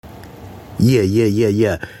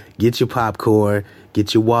Yeah. Get your popcorn,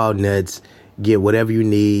 get your walnuts, get whatever you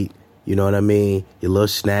need. You know what I mean? Your little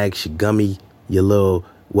snacks, your gummy, your little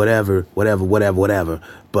whatever.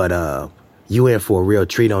 But you in for a real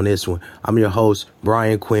treat on this one. I'm your host,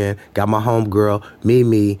 Brian Quinn. Got my homegirl,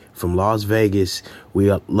 Mimi, from Las Vegas.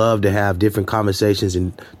 We love to have different conversations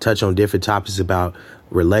and touch on different topics about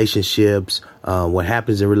relationships, what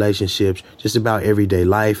happens in relationships, just about everyday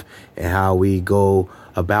life and how we go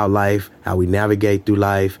about life, how we navigate through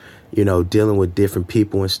life, you know, dealing with different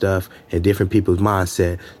people and stuff and different people's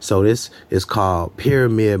mindset. So this is called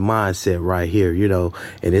Pyramid Mindset right here, you know,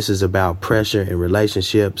 and this is about pressure in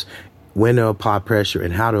relationships, when to apply pressure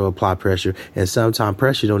and how to apply pressure. And sometimes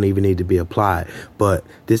pressure don't even need to be applied. But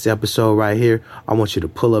this episode right here, I want you to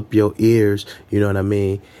pull up your ears, you know what I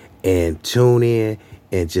mean, and tune in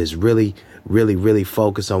and just really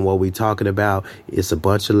focus on what we're talking about. It's a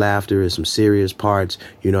bunch of laughter and some serious parts,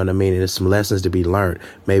 you know what I mean? And there's some lessons to be learned.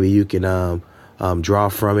 Maybe you can draw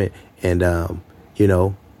from it and, you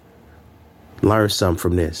know, learn something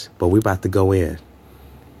from this. But we about to go in.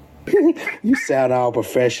 You sound all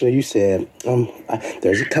professional. You said,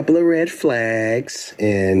 there's a couple of red flags.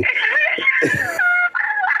 And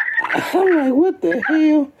I'm like, what the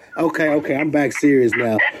hell? Okay, I'm back serious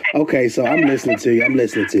now. Okay, so I'm listening to you.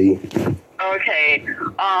 Okay.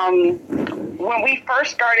 When we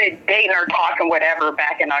first started dating or talking, whatever,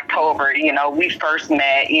 back in October, you know, we first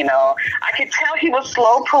met, you know, I could tell he was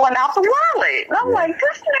slow pulling out the wallet. And I'm like,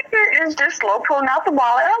 this nigga is just slow pulling out the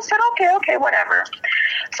wallet. I said, okay, whatever.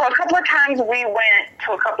 So a couple of times we went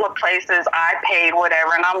to a couple of places. I paid,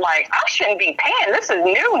 whatever. And I'm like, I shouldn't be paying. This is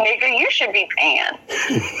new, nigga. You should be paying.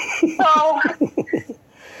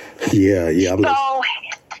 Yeah. So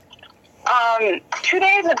 2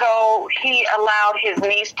 days ago, he allowed his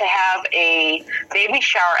niece to have a baby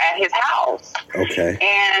shower at his house. Okay.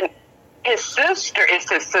 And his sister is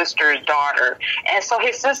his sister's daughter. And so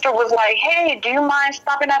his sister was like, hey, do you mind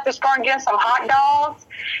stopping at the store and getting some hot dogs?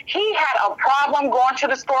 He had a problem going to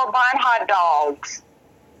the store buying hot dogs.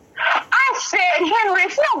 I said, Henry,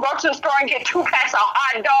 if you don't go to the store and get 2 packs of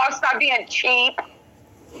hot dogs, stop being cheap.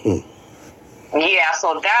 Yeah,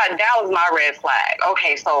 so that was my red flag.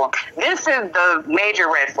 Okay, so this is the major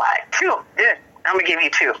red flag. 2. I'm going to give you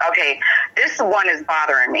 2. Okay, this one is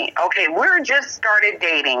bothering me. Okay, we're just started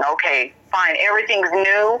dating. Okay, fine, everything's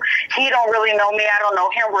new. He don't really know me. I don't know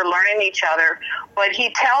him. We're learning each other. But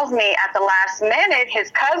he tells me at the last minute, his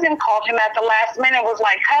cousin called him at the last minute and was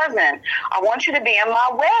like, cousin, I want you to be in my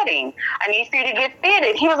wedding. I need for you to get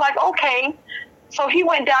fitted. He was like, okay. So he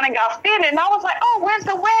went down and got fitted, and I was like, oh, where's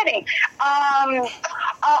the wedding?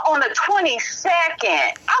 On the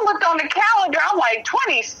 22nd. I looked on the calendar. I'm like,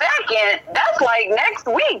 22nd? That's like next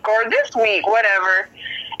week or this week, whatever.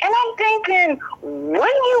 And I'm thinking, wouldn't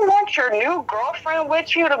you want your new girlfriend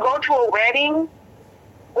with you to go to a wedding?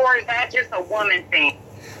 Or is that just a woman thing?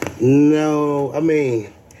 No, I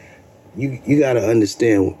mean, you got to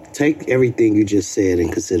understand. Take everything you just said in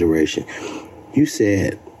consideration. You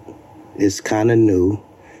said it's kind of new.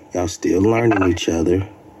 Y'all still learning each other.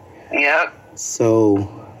 Yep. So,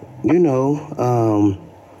 you know,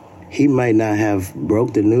 he might not have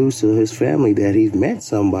broke the news to his family that he's met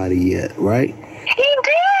somebody yet, right? He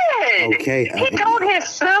did. Okay. He told his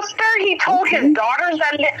sister. He told his daughters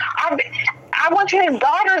that I went to his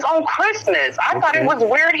daughters on Christmas. I thought it was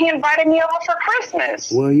weird he invited me over for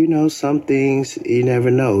Christmas. Well, you know, some things you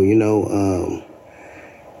never know. You know,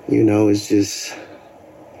 it's just.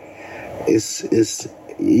 It's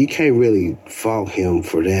you can't really fault him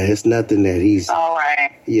for that. It's nothing that he's all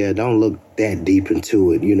right. Yeah, don't look that deep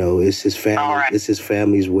into it. You know, it's his family. All right. It's his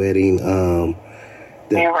family's wedding.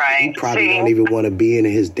 You're right. He probably don't even want to be in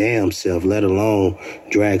his damn self, let alone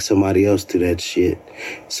drag somebody else to that shit.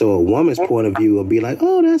 So a woman's point of view will be like,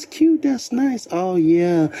 oh, that's cute, that's nice. Oh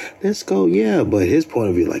yeah, let's go. Yeah, but his point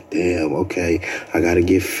of view, like, damn, okay, I gotta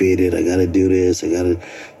get fitted. I gotta do this. I gotta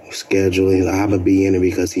scheduling. I'm gonna be in it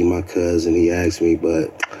because he's my cousin. He asked me,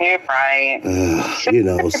 but you're right. You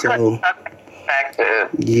know, so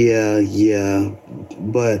yeah.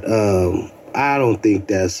 But I don't think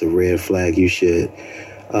that's a red flag you should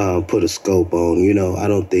put a scope on. You know, I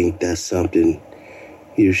don't think that's something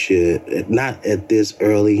you should, not at this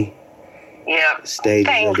early stage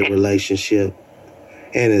of the relationship.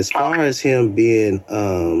 And as far as him being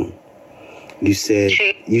You said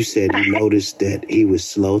you noticed that he was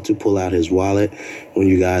slow to pull out his wallet when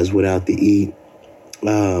you guys went out to eat.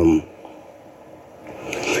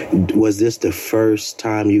 Was this the first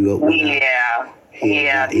time you go? Yeah.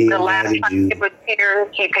 The last time he was here,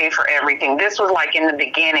 he paid for everything. This was like in the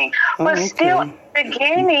beginning. But still,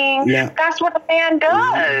 beginning, that's what a man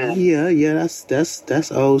does. Yeah,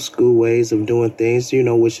 that's old school ways of doing things,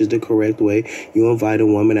 which is the correct way. You invite a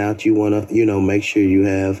woman out, you want to, make sure you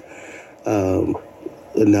have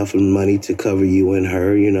enough money to cover you and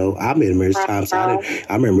her. I remember times I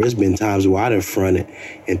remember there's been times where I done fronted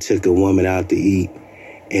and took a woman out to eat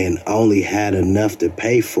and only had enough to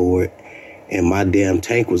pay for it, and my damn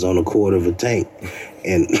tank was on a quarter of a tank,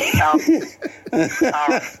 and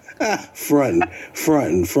fronting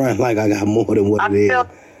like I got more than what it is.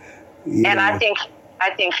 I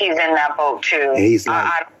think he's in that boat too. And he's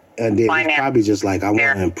like, and then he's probably just like, I want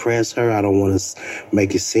to impress her. I don't want to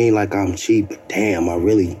make it seem like I'm cheap. But damn,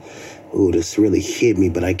 this really hit me.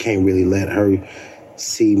 But I can't really let her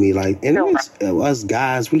see me like. And us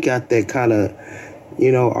guys, we got that kind of,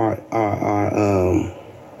 our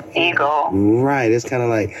ego. Right. It's kind of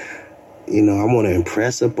like, I want to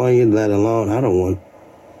impress upon you. Let alone, I don't want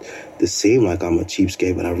to seem like I'm a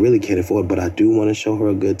cheapskate, but I really can't afford it. But I do want to show her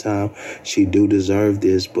a good time. She do deserve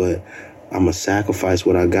this, but I'm gonna sacrifice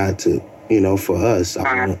what I got to, for us.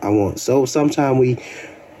 I want. So sometimes we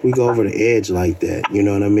go over the edge like that. You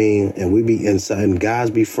know what I mean? And we be inside, and guys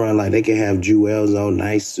be front like they can have jewels on,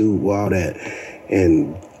 nice suit, all that,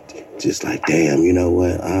 and just like, damn, you know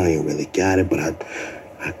what? I ain't really got it, but I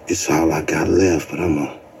this all I got left. But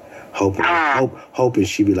I'm hoping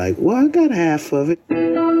she be like, well, I got half of it.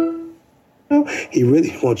 He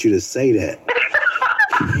really wants you to say that.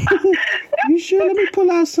 You sure? Let me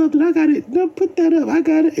pull out something. I got it. No, put that up. I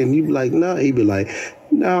got it. And you be like, no. He be like,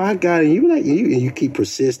 no, I got it. You be like, you keep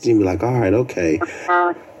persisting. You be like, all right, okay.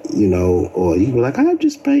 Or you be like, I'll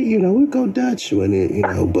just pay. We'll go Dutch when it.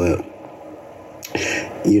 But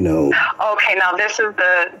Okay, now this is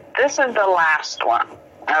the last one.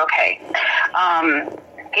 Okay.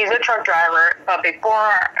 He's a truck driver, but before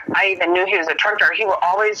I even knew he was a truck driver, he would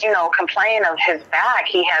always, complain of his back.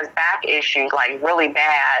 He has back issues, like really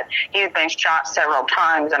bad. He's been shot several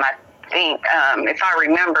times, and I think, if I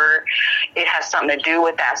remember, it has something to do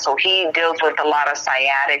with that. So he deals with a lot of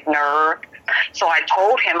sciatic nerve. So I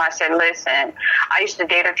told him, I said, listen, I used to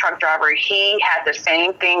date a truck driver. He had the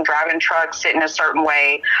same thing, driving trucks, sitting a certain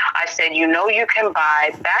way. I said, you can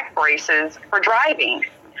buy back braces for driving.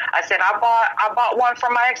 I said, I bought one for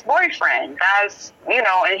my ex-boyfriend. That's,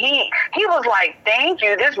 and he was like, thank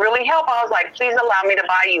you. This really helped. I was like, please allow me to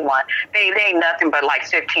buy you one. They ain't nothing but like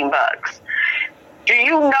 $15. Do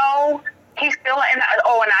you know he's still, and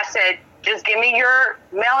I said, just give me your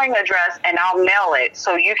mailing address and I'll mail it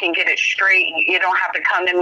so you can get it straight. You don't have to come to me.